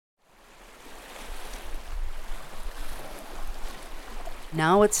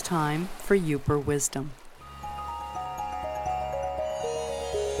Now it's time for Uper Wisdom.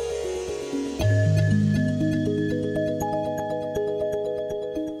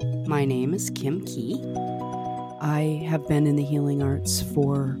 My name is Kim Key. I have been in the healing arts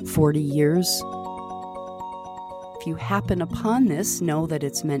for 40 years. If you happen upon this, know that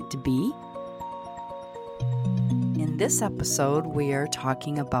it's meant to be. In this episode, we are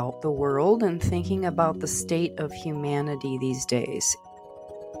talking about the world and thinking about the state of humanity these days.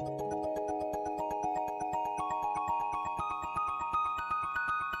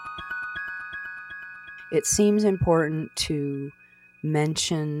 It seems important to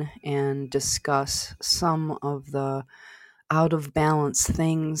mention and discuss some of the out of balance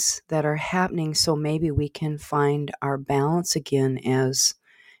things that are happening so maybe we can find our balance again as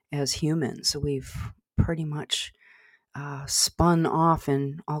humans. We've pretty much spun off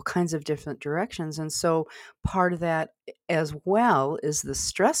in all kinds of different directions, and so part of that as well is the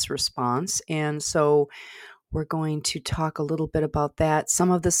stress response. And so we're going to talk a little bit about that,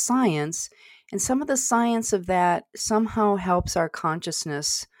 some of the science, and some of the science of that somehow helps our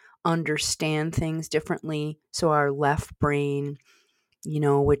consciousness understand things differently. So our left brain,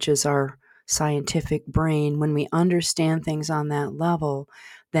 which is our scientific brain, when we understand things on that level,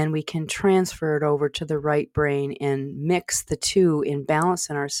 then we can transfer it over to the right brain and mix the two in balance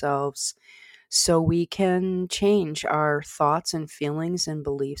in ourselves so we can change our thoughts and feelings and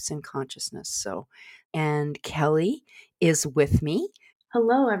beliefs and consciousness. And Kelly is with me.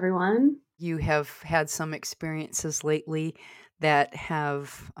 Hello, everyone. You have had some experiences lately that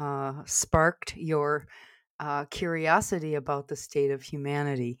have sparked your curiosity about the state of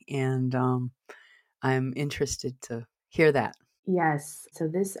humanity, and I'm interested to hear that. Yes, so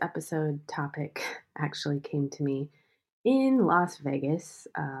this episode topic actually came to me in Las Vegas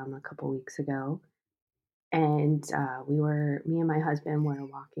a couple weeks ago. And me and my husband were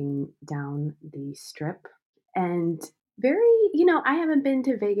walking down the strip. And I haven't been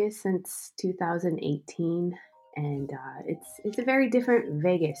to Vegas since 2018. And it's a very different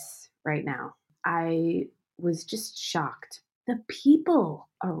Vegas right now. I was just shocked. The people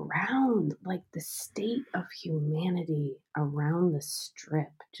around, like the state of humanity around the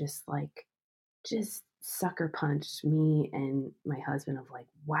strip, just sucker punched me and my husband of like,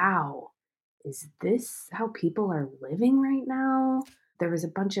 wow, is this how people are living right now? There was a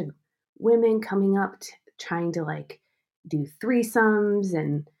bunch of women coming up trying to like do threesomes,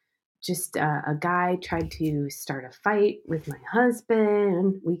 and just a guy tried to start a fight with my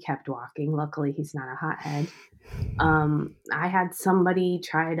husband. We kept walking. Luckily, he's not a hothead. I had somebody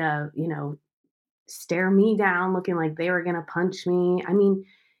try to, stare me down, looking like they were going to punch me. I mean,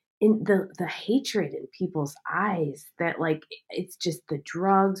 in the hatred in people's eyes, that like it's just the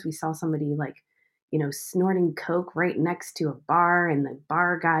drugs. We saw somebody like, snorting coke right next to a bar, and the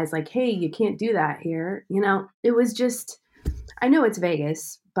bar guy's like, hey, you can't do that here. It was just, I know it's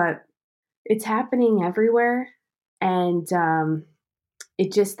Vegas, but it's happening everywhere. And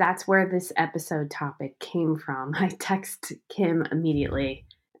that's where this episode topic came from. I text Kim immediately.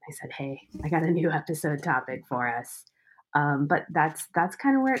 I said, hey, I got a new episode topic for us. But that's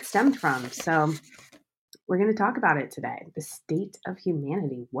kind of where it stemmed from. So we're going to talk about it today. The state of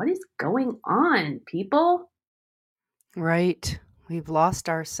humanity. What is going on, people? Right. We've lost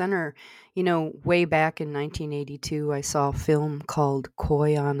our center. Way back in 1982, I saw a film called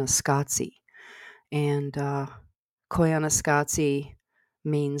Koyaanisqatsi. And Koyaanisqatsi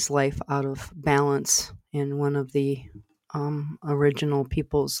means life out of balance in one of the original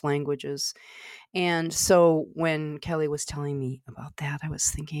people's languages. And so when Kelly was telling me about that, I was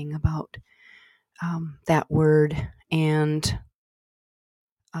thinking about that word. And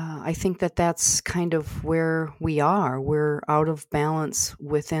I think that that's kind of where we are. We're out of balance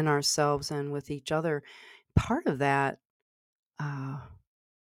within ourselves and with each other. Part of that uh,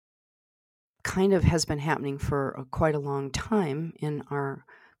 kind of has been happening for quite a long time in our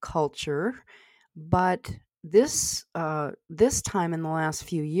culture, but this time in the last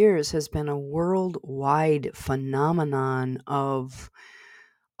few years has been a worldwide phenomenon of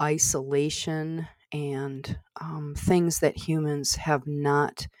isolation and things that humans have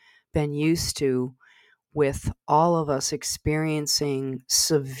not been used to, with all of us experiencing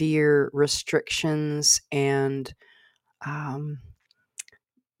severe restrictions and um,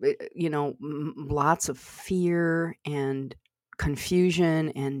 lots of fear and confusion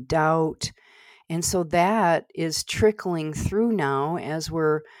and doubt. And so that is trickling through now as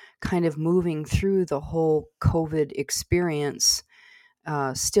we're kind of moving through the whole COVID experience,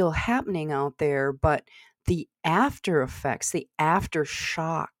 still happening out there. But the after effects, the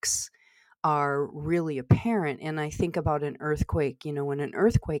aftershocks are really apparent. And I think about an earthquake. When an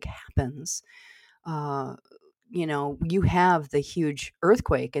earthquake happens, uh, you have the huge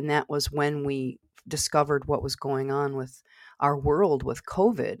earthquake, and that was when we discovered what was going on with our world with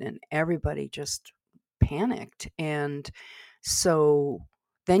COVID, and everybody just panicked. And so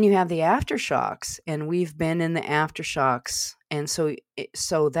then you have the aftershocks, and we've been in the aftershocks. And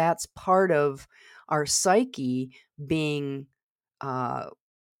so that's part of our psyche being uh,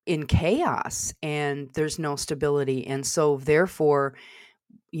 in chaos, and there's no stability. And so therefore,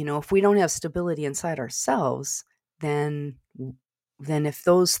 if we don't have stability inside ourselves, then if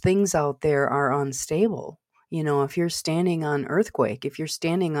those things out there are unstable, if you're standing on earthquake, if you're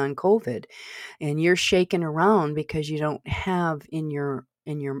standing on COVID, and you're shaking around because you don't have in your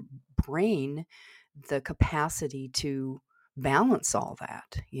brain the capacity to balance all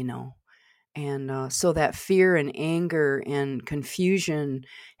that, and so that fear and anger and confusion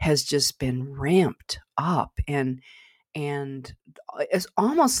has just been ramped up, and it's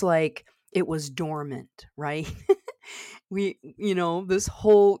almost like it was dormant, right? This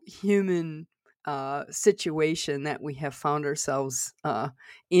whole human situation that we have found ourselves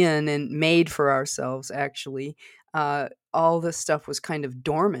in and made for ourselves, actually, all this stuff was kind of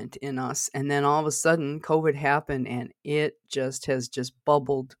dormant in us. And then all of a sudden, COVID happened, and it just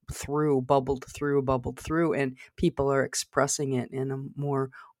bubbled through, bubbled through, bubbled through. And people are expressing it in a more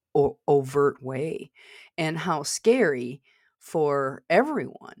overt way. And how scary for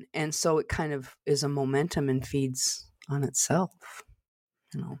everyone. And so it kind of is a momentum and feeds on itself,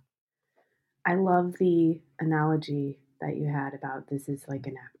 you know. I love the analogy that you had about this is like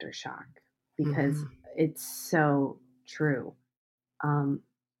an aftershock because Mhm. it's so true. Um,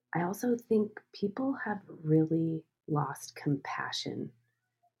 I also think people have really lost compassion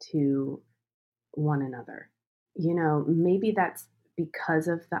to one another. Maybe that's because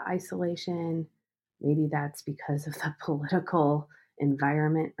of the isolation, maybe that's because of the political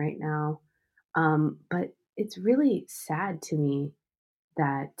environment right now. But it's really sad to me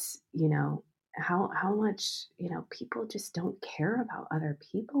that, how much, people just don't care about other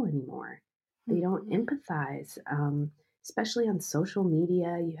people anymore. They don't Mhm. empathize. Especially on social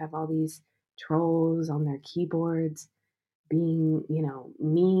media, you have all these trolls on their keyboards being,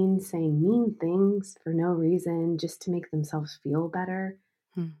 mean, saying mean things for no reason just to make themselves feel better.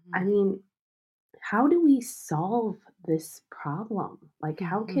 I Mhm. mean, how do we solve this problem? Like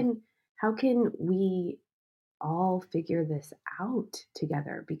Mhm. how can we all figure this out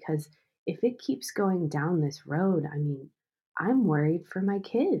together? Because if it keeps going down this road, I mean, I'm worried for my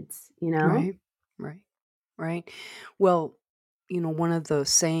kids? Right. Right. Right. Well, one of the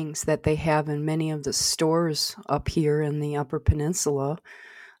sayings that they have in many of the stores up here in the Upper Peninsula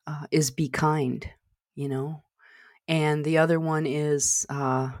is "be kind," you know, and the other one is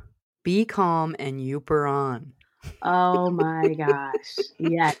 "be calm and youper on." Oh my gosh.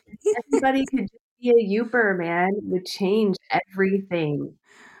 Yes. If everybody could just be a Youper, man, it would change everything.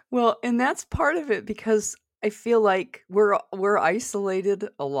 Well, and that's part of it, because I feel like we're isolated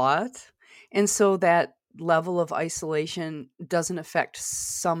a lot, and so that level of isolation doesn't affect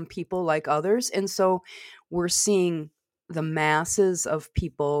some people like others, and so we're seeing the masses of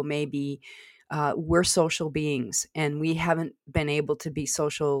people, maybe we're social beings, and we haven't been able to be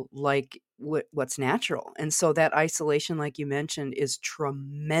social like what's natural, and so that isolation, like you mentioned, is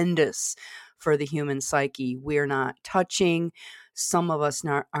tremendous for the human psyche. We're not touching, some of us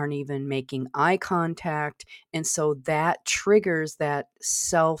aren't even making eye contact. And so that triggers that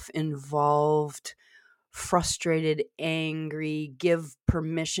self involved, frustrated, angry, give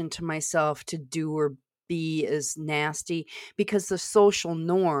permission to myself to do or be as nasty, because the social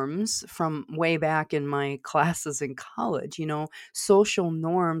norms from way back in my classes in college, social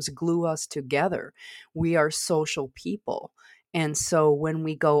norms glue us together. We are social people. And so when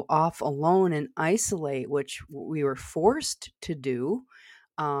we go off alone and isolate, which we were forced to do,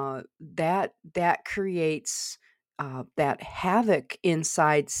 that creates that havoc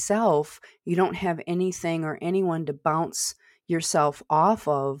inside self. You don't have anything or anyone to bounce yourself off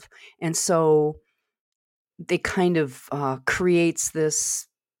of, and so it kind of creates this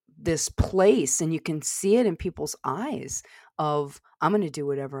place, and you can see it in people's eyes of, I'm going to do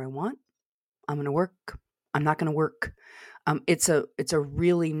whatever I want. I'm going to work. I'm not going to work. It's a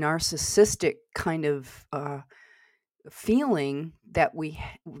really narcissistic kind of feeling that we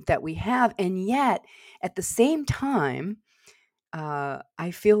have, and yet at the same time,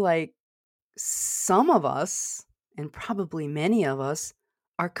 I feel like some of us, and probably many of us,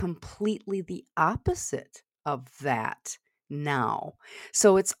 are completely the opposite of that now.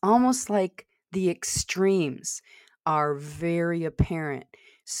 So it's almost like the extremes are very apparent.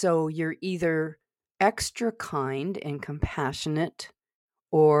 So you're either extra kind and compassionate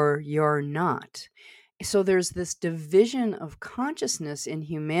or you're not. So there's this division of consciousness in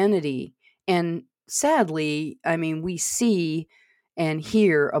humanity. And sadly, I mean, we see and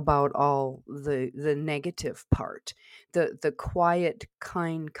hear about all the negative part, the quiet,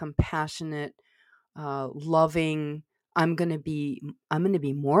 kind, compassionate, loving. I'm going to be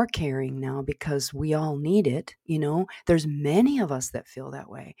more caring now because we all need it. There's many of us that feel that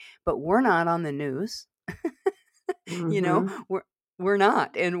way, but we're not on the news. you know Mhm. we're we're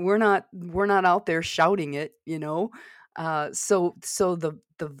not, and we're not out there shouting it. So the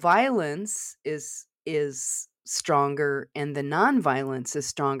violence is stronger and the nonviolence is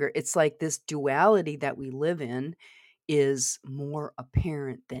stronger. It's like this duality that we live in is more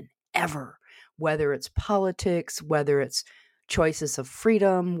apparent than ever, whether it's politics, whether it's choices of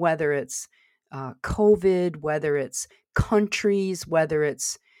freedom, whether it's COVID, whether it's countries, whether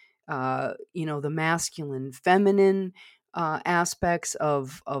it's the masculine, feminine aspects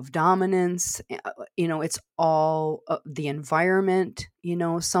of dominance. It's all the environment.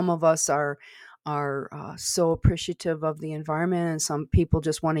 Some of us are so appreciative of the environment, and some people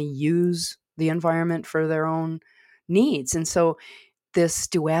just want to use the environment for their own needs. And so this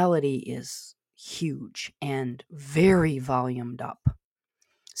duality is huge and very volumed up.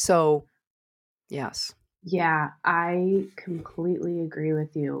 So, yes. Yeah, I completely agree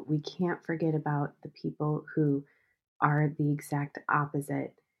with you. We can't forget about the people who are the exact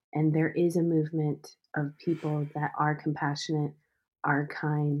opposite. And there is a movement of people that are compassionate, are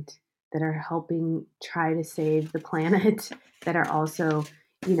kind, that are helping try to save the planet, that are also,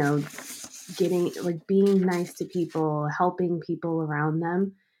 you know, getting like being nice to people, helping people around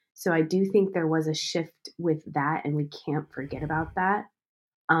them. So I do think there was a shift with that, and we can't forget about that.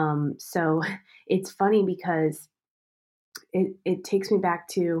 So it's funny because it takes me back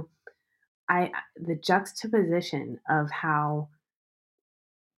to I the juxtaposition of how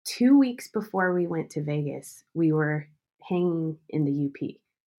 2 weeks before we went to Vegas, we were hanging in the UP.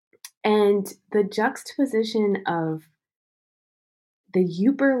 And the juxtaposition of the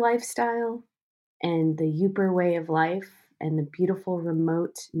Yooper lifestyle and the Yooper way of life and the beautiful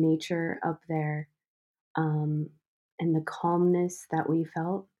remote nature up there, um, and the calmness that we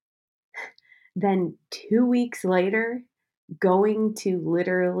felt. Then 2 weeks later, going to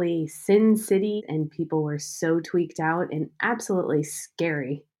literally Sin City, and people were so tweaked out and absolutely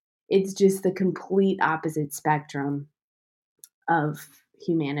scary. It's just the complete opposite spectrum of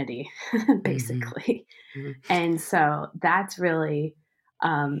humanity, Hmm. basically. And so that's really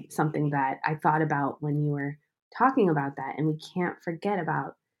something that I thought about when you were talking about that. And we can't forget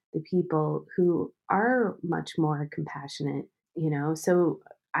about the people who are much more compassionate. So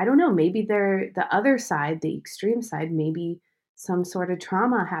I don't know, maybe they're the other side, the extreme side, maybe some sort of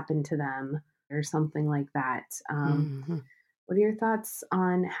trauma happened to them or something like that. Hmm. What are your thoughts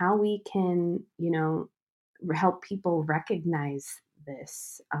on how we can, help people recognize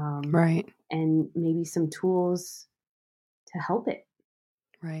this, Right. and maybe some tools to help it?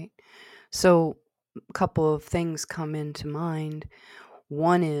 Right. So, a couple of things come into mind.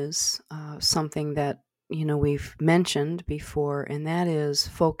 One is something that we've mentioned before, and that is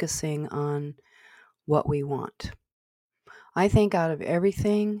focusing on what we want. I think out of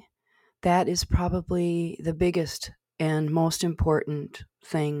everything, that is probably the biggest and most important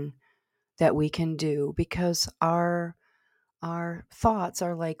thing that we can do, because our thoughts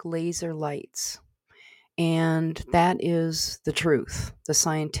are like laser lights. And that is the truth, the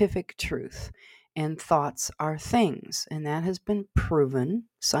scientific truth. And thoughts are things. And that has been proven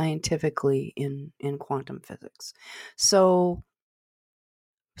scientifically in quantum physics. So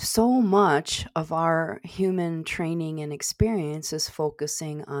much of our human training and experience is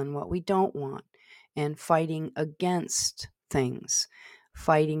focusing on what we don't want and fighting against things,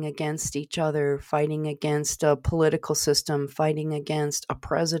 fighting against each other, fighting against a political system, fighting against a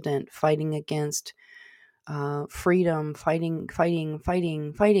president, fighting against freedom, fighting.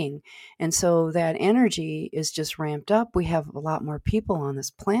 And so that energy is just ramped up. We have a lot more people on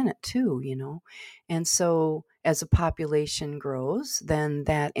this planet too. And so as the population grows, then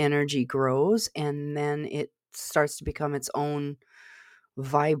that energy grows, and then it starts to become its own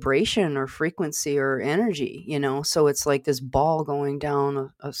vibration or frequency or energy. So it's like this ball going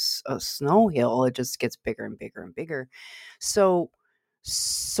down a snow hill. It just gets bigger and bigger and bigger. So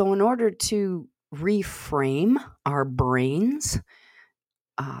in order to reframe our brains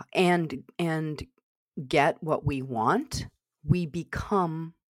and get what we want, we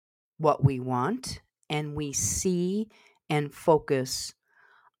become what we want, and we see and focus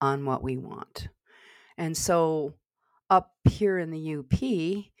on what we want. And so up here in the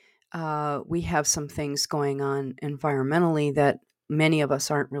UP, we have some things going on environmentally that many of us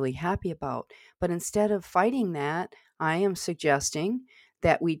aren't really happy about. But instead of fighting that, I am suggesting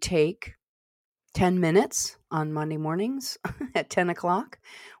that we take 10 minutes on Monday mornings at 10 o'clock,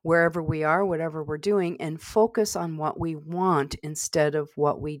 wherever we are, whatever we're doing, and focus on what we want instead of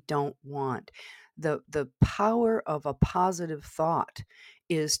what we don't want. The power of a positive thought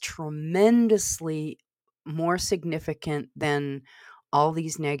is tremendously more significant than all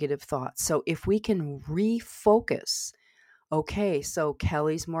these negative thoughts. So if we can refocus, okay, so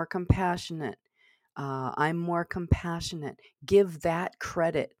Kelly's more compassionate. I'm more compassionate. Give that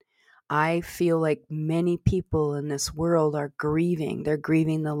credit. I feel like many people in this world are grieving. They're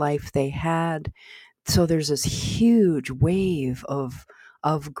grieving the life they had. So there's this huge wave of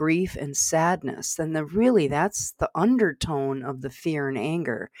grief and sadness. And that's the undertone of the fear and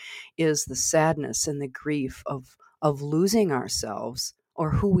anger, is the sadness and the grief of losing ourselves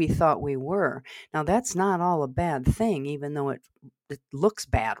or who we thought we were. Now that's not all a bad thing, even though it looks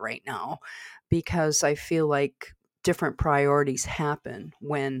bad right now, because I feel like different priorities happen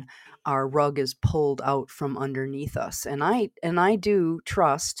when our rug is pulled out from underneath us. And I do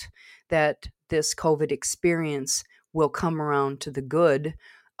trust that this COVID experience will come around to the good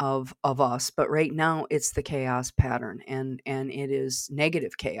of us. But right now it's the chaos pattern, and it is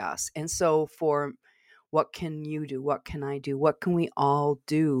negative chaos. And so for what can you do? What can I do? What can we all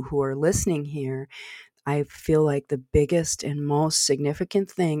do who are listening here? I feel like the biggest and most significant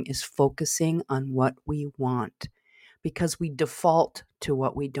thing is focusing on what we want, because we default to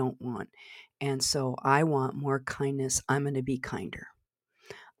what we don't want. And so I want more kindness. I'm going to be kinder.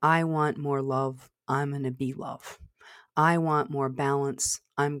 I want more love. I'm going to be love. I want more balance.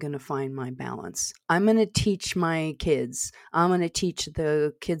 I'm going to find my balance. I'm going to teach my kids. I'm going to teach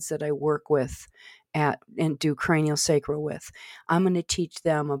the kids that I work with and do cranial sacral with. I'm going to teach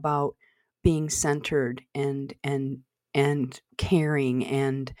them about being centered and caring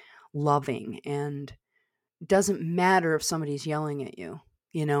and loving. And it doesn't matter if somebody's yelling at you,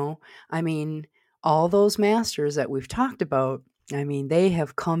 you know? I mean, all those masters that we've talked about, I mean, they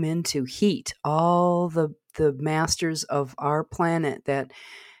have come into heat. All the masters of our planet that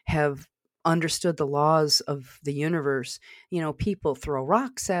have understood the laws of the universe, people throw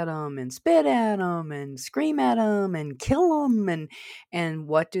rocks at them and spit at them and scream at them and kill them, and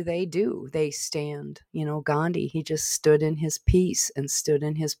what do? They stand. Gandhi, he just stood in his peace and stood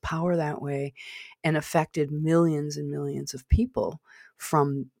in his power that way, and affected millions and millions of people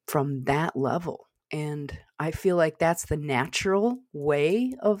from that level. And I feel like that's the natural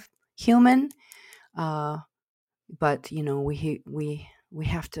way of human. uh, but we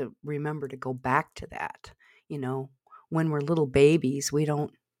have to remember to go back to that. you know when we're little babies, we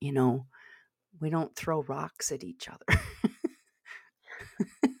don't throw rocks at each other.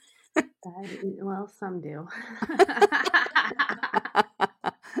 Well, some do.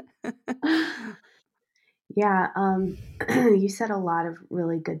 Yeah, you said a lot of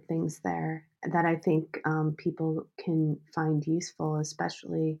really good things there that I think people can find useful,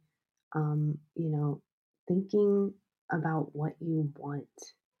 especially, you know, thinking about what you want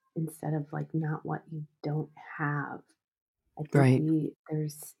instead of like not what you don't have. I think Right.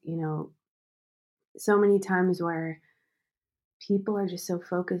 there's, so many times where people are just so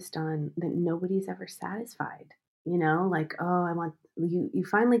focused on that nobody's ever satisfied. Like, oh, I want you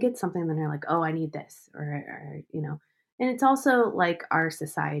finally get something, then you're like, oh, I need this, or. And it's also like our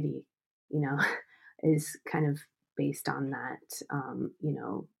society, you know, is kind of based on that,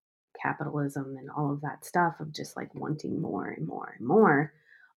 capitalism and all of that stuff of just like wanting more and more and more.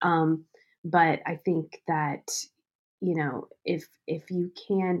 Um, but I think that, if you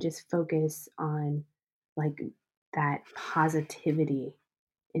can just focus on like that positivity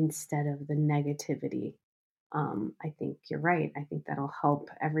instead of the negativity. I think you're right. I think that'll help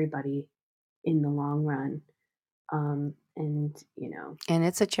everybody in the long run. And And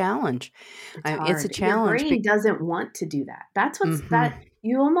it's a challenge. it's It's a hard. Your challenge. brain doesn't want to do that. That's what's Mm-hmm. that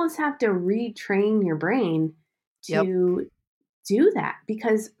you almost have to retrain your brain Yep. to do that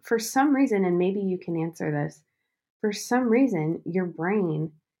because for some reason, and maybe you can answer this, for some reason, your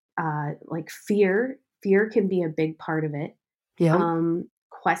brain, like fear can be a big part of it. Yep.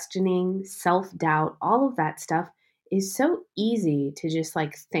 Questioning, self doubt, all of that stuff is so easy to just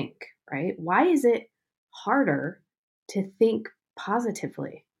like think, right? Why is it harder to think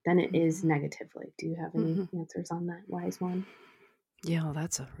positively than it is Mm-hmm. negatively? Do you have any Mm-hmm. answers on that wise one? Yeah, well,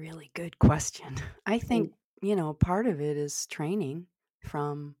 that's a really good question. I think, Thanks. part of it is training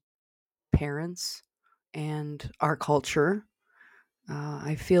from parents and our culture.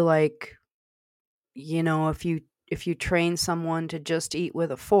 I feel like, if you if you train someone to just eat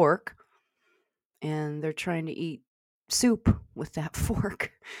with a fork and they're trying to eat soup with that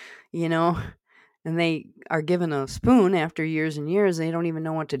fork, you know, and they are given a spoon after years and years, they don't even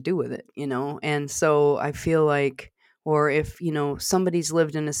know what to do with it, you know? And so I feel like, or if, you know, somebody's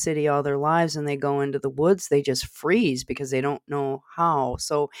lived in a city all their lives and they go into the woods, they just freeze because they don't know how.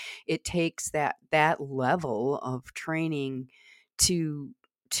 So it takes that level of training to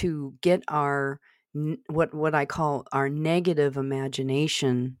get our what I call our negative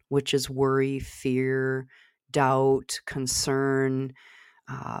imagination, which is worry, fear, doubt, concern,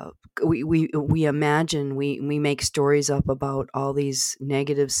 uh, we imagine, we make stories up about all these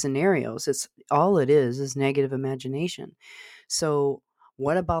negative scenarios. It's all it is negative imagination. So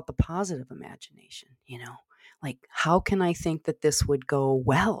what about the positive imagination? You know, like, how can I think that this would go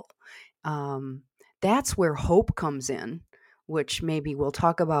well? um, that's where hope comes in, which maybe we'll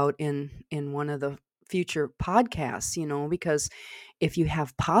talk about in one of the future podcasts, you know, because if you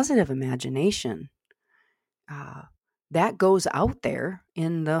have positive imagination, uh, that goes out there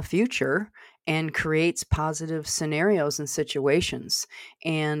in the future and creates positive scenarios and situations.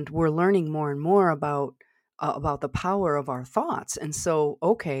 And we're learning more and more about the power of our thoughts. And so,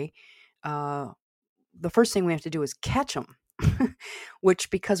 okay, uh, the first thing we have to do is catch them, which,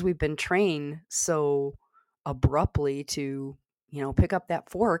 because we've been trained so abruptly to, you know, pick up that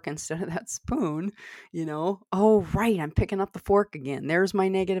fork instead of that spoon, you know, oh, right, I'm picking up the fork again. There's my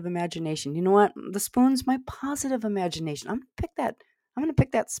negative imagination. You know what? The spoon's my positive imagination. I'm going to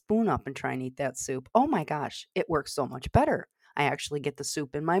pick that spoon up and try and eat that soup. Oh my gosh, it works so much better. I actually get the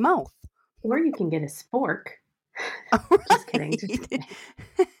soup in my mouth. Or you can get a spork. Just kidding, just Right. kidding.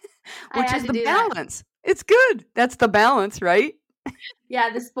 I Which had is to the do that. balance. It's good. That's the balance, right?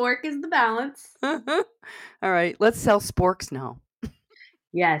 Yeah, the spork is the balance. All right, let's sell sporks now.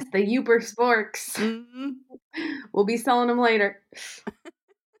 Yes, the Uber sporks. Mhm. We'll be selling them later.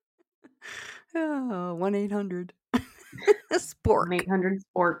 Oh, 1-800 spork. 800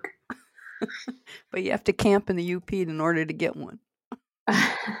 spork. But you have to camp in the UP in order to get one.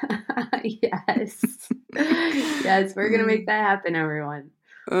 Yes. Yes, we're gonna make that happen, everyone.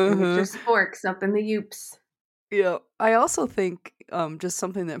 Gonna get your Uh-huh. sporks up in the Upes. Yeah. I also think, just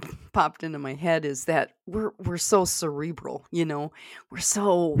something that popped into my head is that we're so cerebral, you know? We're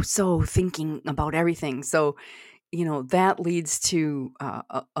so thinking about everything. So, you know, that leads to,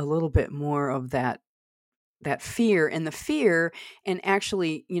 a little bit more of that fear, and the fear. And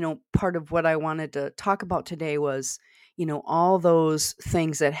actually, you know, part of what I wanted to talk about today was, you know, all those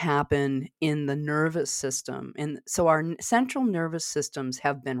things that happen in the nervous system. And so our central nervous systems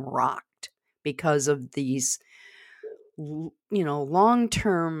have been rocked because of these you know,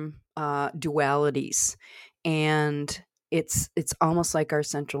 long-term dualities. And it's almost like our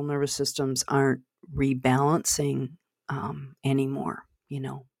central nervous systems aren't rebalancing anymore, you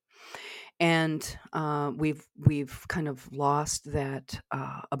know. And we've kind of lost that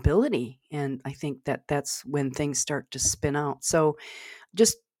ability, and I think that that's when things start to spin out. So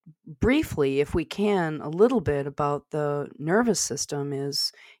just briefly, if we can, a little bit about the nervous system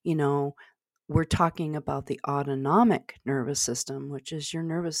is, you know, we're talking about the autonomic nervous system, which is your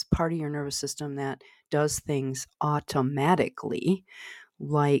nervous part of your nervous system that does things automatically,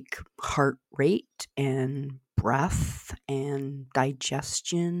 like heart rate and breath and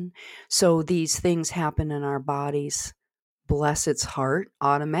digestion. So these things happen in our bodies, bless its heart,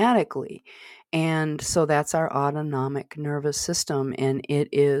 automatically. And so that's our autonomic nervous system. And it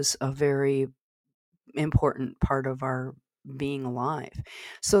is a very important part of our being alive.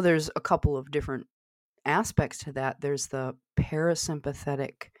 So there's a couple of different aspects to that. There's the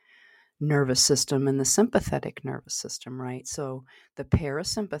parasympathetic nervous system and the sympathetic nervous system, right? So the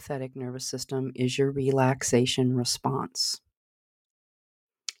parasympathetic nervous system is your relaxation response,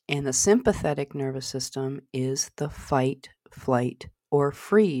 and the sympathetic nervous system is the fight, flight, or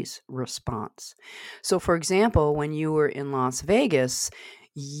freeze response. So, for example, when you were in Las Vegas,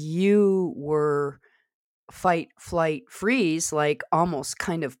 you were fight, flight, freeze, like almost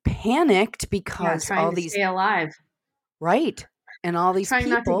kind of panicked Yeah, because trying all to these, stay alive. right, and all these Trying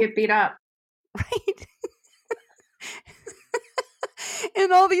not to people, get beat up. right?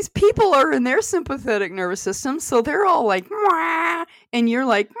 And all these people are in their sympathetic nervous system, so they're all like, "Mwah," and you're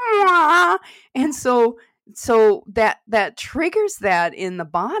like, "Mwah," and so that triggers that in the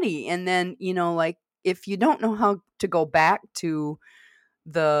body. And then, you know, like, if you don't know how to go back to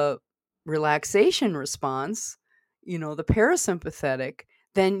the relaxation response, you know, the parasympathetic,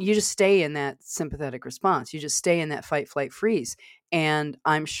 then you just stay in that sympathetic response. You just stay in that fight, flight, freeze. And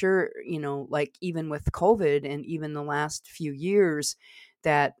I'm sure, you know, like, even with COVID and even the last few years,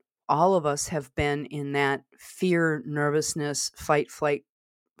 that all of us have been in that fear, nervousness, fight, flight,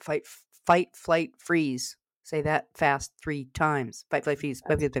 freeze. Say that fast 3 times. Fight, flight, freeze.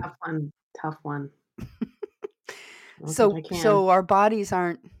 That's a tough one. Tough one. I don't think I can. So our bodies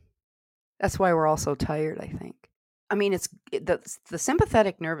aren't. That's why we're all so tired, I think. I mean, the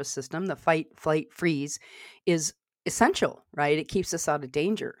sympathetic nervous system, the fight, flight, freeze, is essential, right? It keeps us out of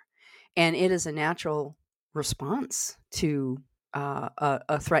danger, and it is a natural response to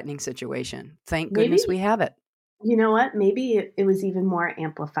a threatening situation. Thank goodness we Maybe, have it. you know what? Maybe it was even more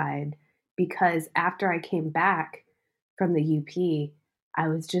amplified because after I came back from the UP, I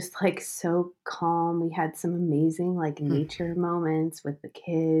was just like so calm. We had some amazing like Hmm. nature moments with the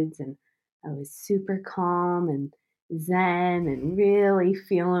kids, and I was super calm and zen and really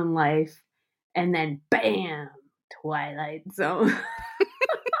feeling life. And then bam, Twilight Zone.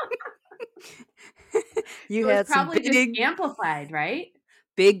 You It was had some probably just big, amplified, right?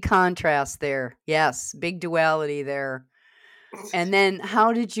 big contrast there. Yes, big duality there. And then,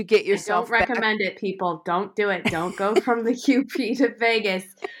 how did you get I don't yourself back? recommend it, people. Don't do it. Don't go from the UP to Vegas.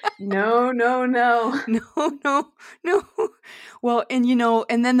 No, no, no. No, no, no. Well,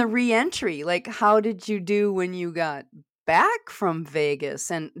 and then the reentry. Like, how did you do when you got back from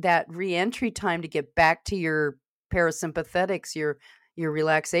Vegas and that reentry time to get back to your parasympathetics, your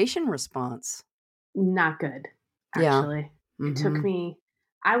relaxation response? Not good, Yeah. actually. It took Mhm. me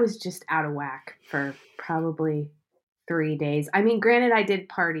I was just out of whack for probably 3 days. I mean, granted, I did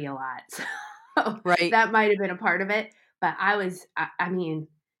party a lot, so Right. that might have been a part of it, but I mean,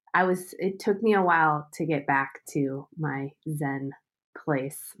 it took me a while to get back to my zen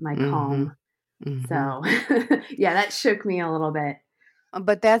place, my calm. Mhm. Mhm. So, yeah, that shook me a little bit.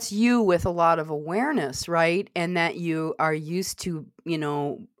 But that's you with a lot of awareness, right? And that you are used to,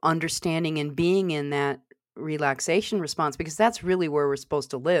 understanding and being in that relaxation response because that's really where we're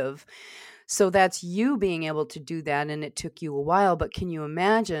supposed to live. So that's you being able to do that, and it took you a while, but can you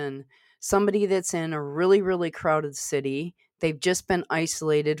imagine somebody that's in a really, really crowded city? They've just been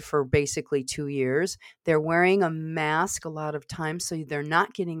isolated for basically 2 years. They're wearing a mask a lot of times, so they're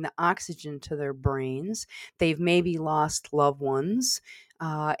not getting the oxygen to their brains. They've maybe lost loved ones.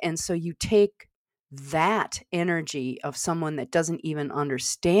 And so you take that energy of someone that doesn't even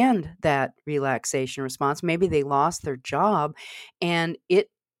understand that relaxation response. Maybe they lost their job and it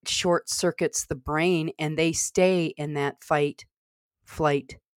short circuits the brain and they stay in that fight,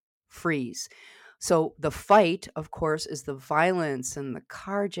 flight, freeze. So the fight, of course, is the violence and the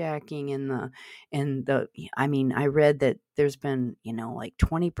carjacking and the I mean, I read that there's been, like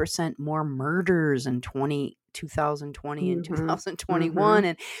 20% more murders in 2020 and Mhm. 2021. Mhm.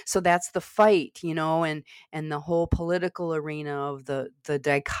 And so that's the fight, and the whole political arena of the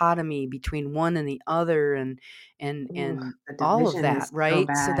dichotomy between one and the other Ooh, and the all of division that, is so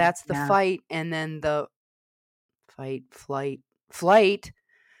right? So bad. that's the Yeah, fight, and then the fight, flight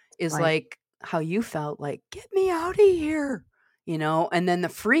is like, like how you felt, like, "Get me out of here," and then the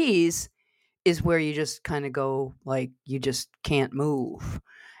freeze is where you just kinda go, like, you just can't move,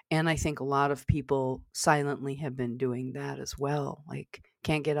 and I think a lot of people silently have been doing that as well, like,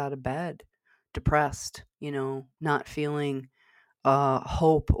 can't get out of bed, depressed, not feeling,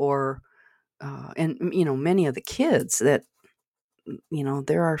 hope or, many of the kids that,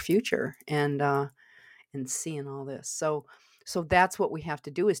 they're our future, and seeing all this. So that's what we have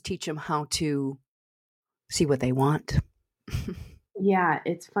to do is teach them how to see what they want. yeah,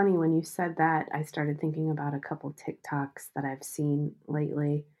 it's funny when you said that, I started thinking about a couple TikToks that I've seen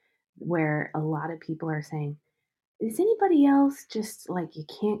lately where a lot of people are saying, "Is anybody else just like you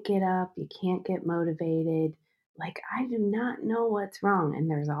can't get up, you can't get motivated? Like, I do not know what's wrong." And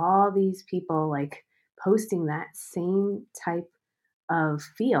there's all these people like posting that same type of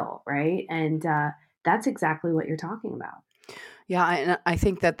feel, right? And that's exactly what you're talking about. Yeah, and I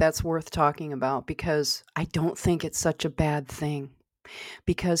think that that's worth talking about because I don't think it's such a bad thing.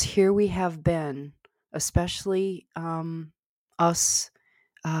 Because here we have been, especially us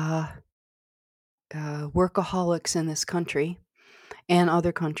uh, workaholics in this country and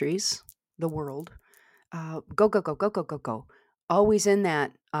other countries, the world, go, go, go, go, go, go, go. Always in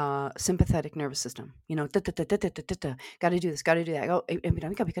that sympathetic nervous system, got to do this, got to do that. Oh,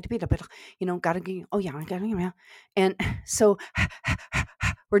 got to, oh yeah, yeah. And so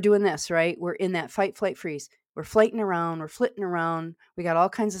we're doing this, right? We're in that fight, flight, freeze. We're flighting around, we're flitting around. We got all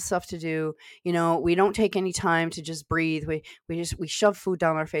kinds of stuff to do. We don't take any time to just breathe. We shove food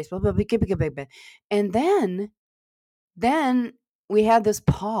down our face. Blah, blah, blah, blah, blah, blah. And then we had this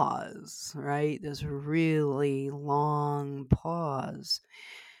pause, right? This really long pause,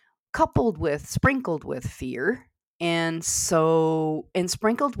 sprinkled with fear And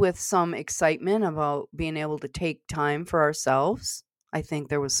sprinkled with some excitement about being able to take time for ourselves. I think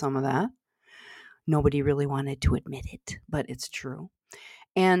there was some of that. Nobody really wanted to admit it, but it's true.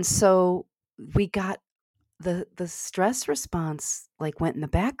 And so we got the stress response like went in the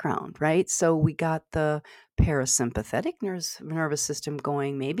background, right? So we got the parasympathetic nervous system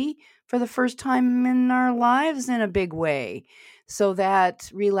going maybe for the first time in our lives in a big way. So that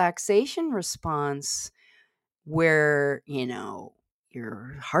relaxation response where,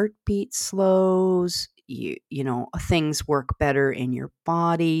 your heartbeat slows, things work better in your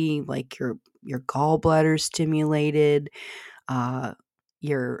body, like your gallbladder stimulated, uh,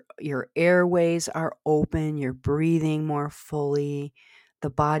 your airways are open, you're breathing more fully, the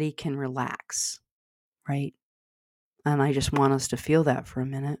body can relax, right? And I just want us to feel that for a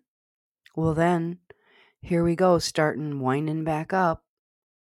minute. Well, then here we go, starting winding back up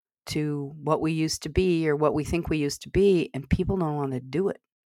to what we used to be or what we think we used to be, and people don't want to do it.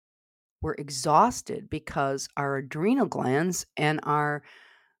 We're exhausted because our adrenal glands and our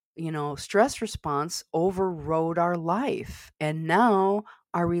stress response overrode our life. And now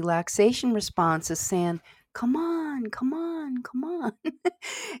our relaxation response is saying, come on, come on, come on.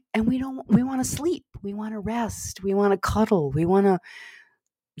 And we want to sleep. We want to rest. We want to cuddle. We want to,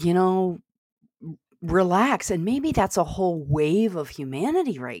 you know, relax. And maybe that's a whole wave of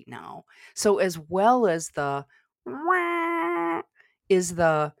humanity right now. So as well as the is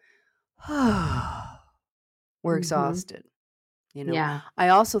the we're Mhm. exhausted. You know, Yeah. I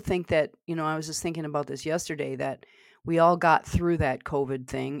also think that, I was just thinking about this yesterday that we all got through that COVID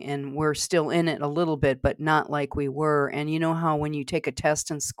thing and we're still in it a little bit, but not like we were. And you know how when you take a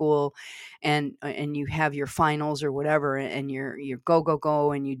test in school and you have your finals or whatever and you're go, go,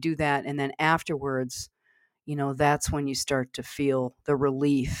 go and you do that. And then afterwards, that's when you start to feel the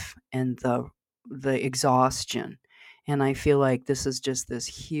relief and the exhaustion. And I feel like this is just this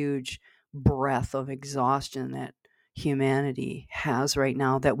huge breath of exhaustion that humanity has right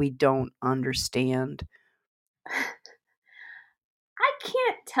now that we don't understand. I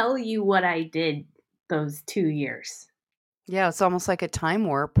can't tell you what I did those 2 years. Yeah, it's almost like a time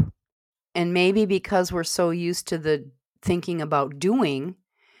warp. And maybe because we're so used to the thinking about doing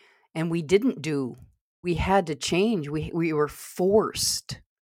and we didn't do, we had to change. We were forced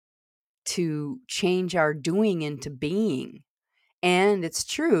to change our doing into being. And it's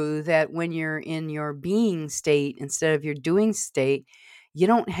true that when you're in your being state instead of your doing state, you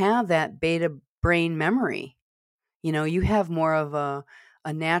don't have that beta brain memory. You have more of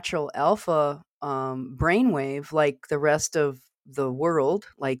a natural alpha brainwave like the rest of the world,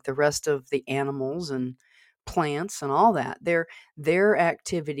 like the rest of the animals and plants and all that. Their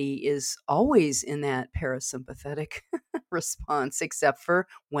activity is always in that parasympathetic response, except for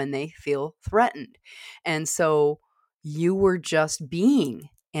when they feel threatened. And so you were just being,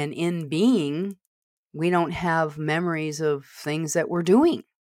 and in being, we don't have memories of things that we're doing,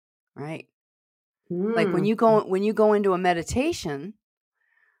 right? Like Mm. when you go into a meditation,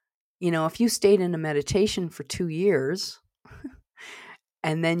 if you stayed in a meditation for 2 years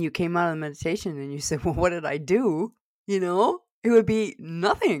and then you came out of the meditation and you said, "Well, what did I do?" It would be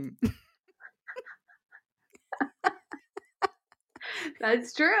nothing.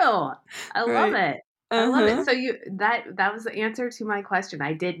 That's true. I love Right. it. I love it. Uh-huh. So you that was the answer to my question.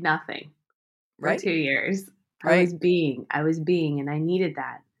 I did nothing for Right. 2 years. Right. I was being, and I needed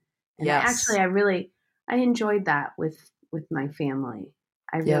that. And Yes. I enjoyed that with my family.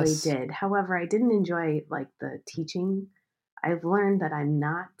 I really Yes. did. However, I didn't enjoy, like, the teaching. I've learned that I'm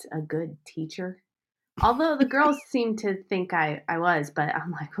not a good teacher. Although the girls seem to think I was, but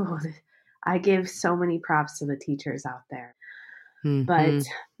I'm like, "Oh, I give so many props to the teachers out there." But Mhm.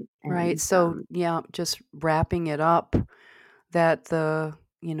 Right. and, So, yeah, just wrapping it up that the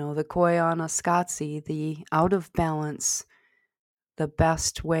Koyana Scotzi, the out of balance, the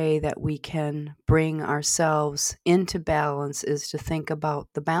best way that we can bring ourselves into balance is to think about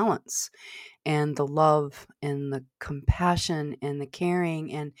the balance and the love and the compassion and the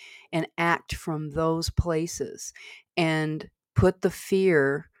caring and act from those places and put the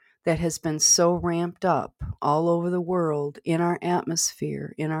fear that has been so ramped up all over the world in our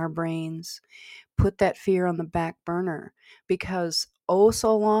atmosphere, in our brains, put that fear on the back burner because oh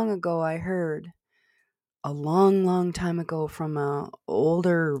so long ago I heard a long, long time ago from a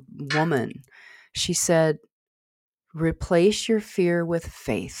older woman. She said, replace your fear with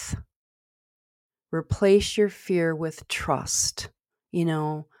faith. Replace your fear with trust. You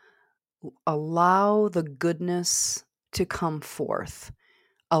know, allow the goodness to come forth.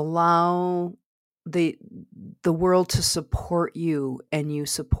 Allow the the world to support you, and you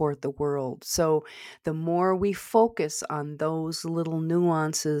support the world. So the more we focus on those little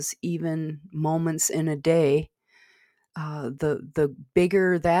nuances, even moments in a day, the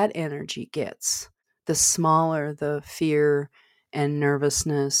bigger that energy gets, the smaller the fear and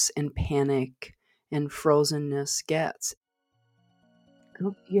nervousness and panic and frozenness gets.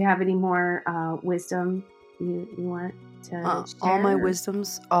 You have any more wisdom you want to share?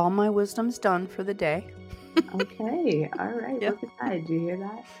 All my wisdom's done for the day. Okay, all right. Yeah. Look at that. Do you hear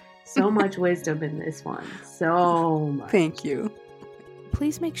that? So much wisdom in this one. So much. Thank you.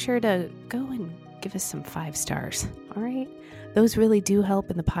 Please make sure to go and give us some 5 stars. All right. Those really do help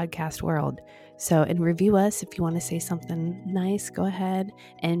in the podcast world. So, and review us if you want to say something nice, go ahead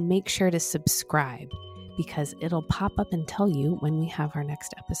and make sure to subscribe, because it'll pop up and tell you when we have our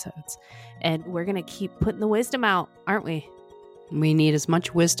next episodes. And we're going to keep putting the wisdom out, aren't we? We need as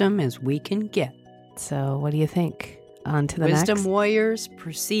much wisdom as we can get. So what do you think? On to the Wisdom next. warriors,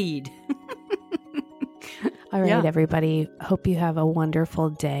 proceed. All right, Yeah. everybody. Hope you have a wonderful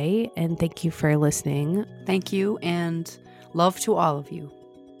day, and thank you for listening. Thank you, and love to all of you.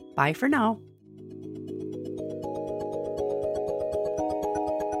 Bye for now.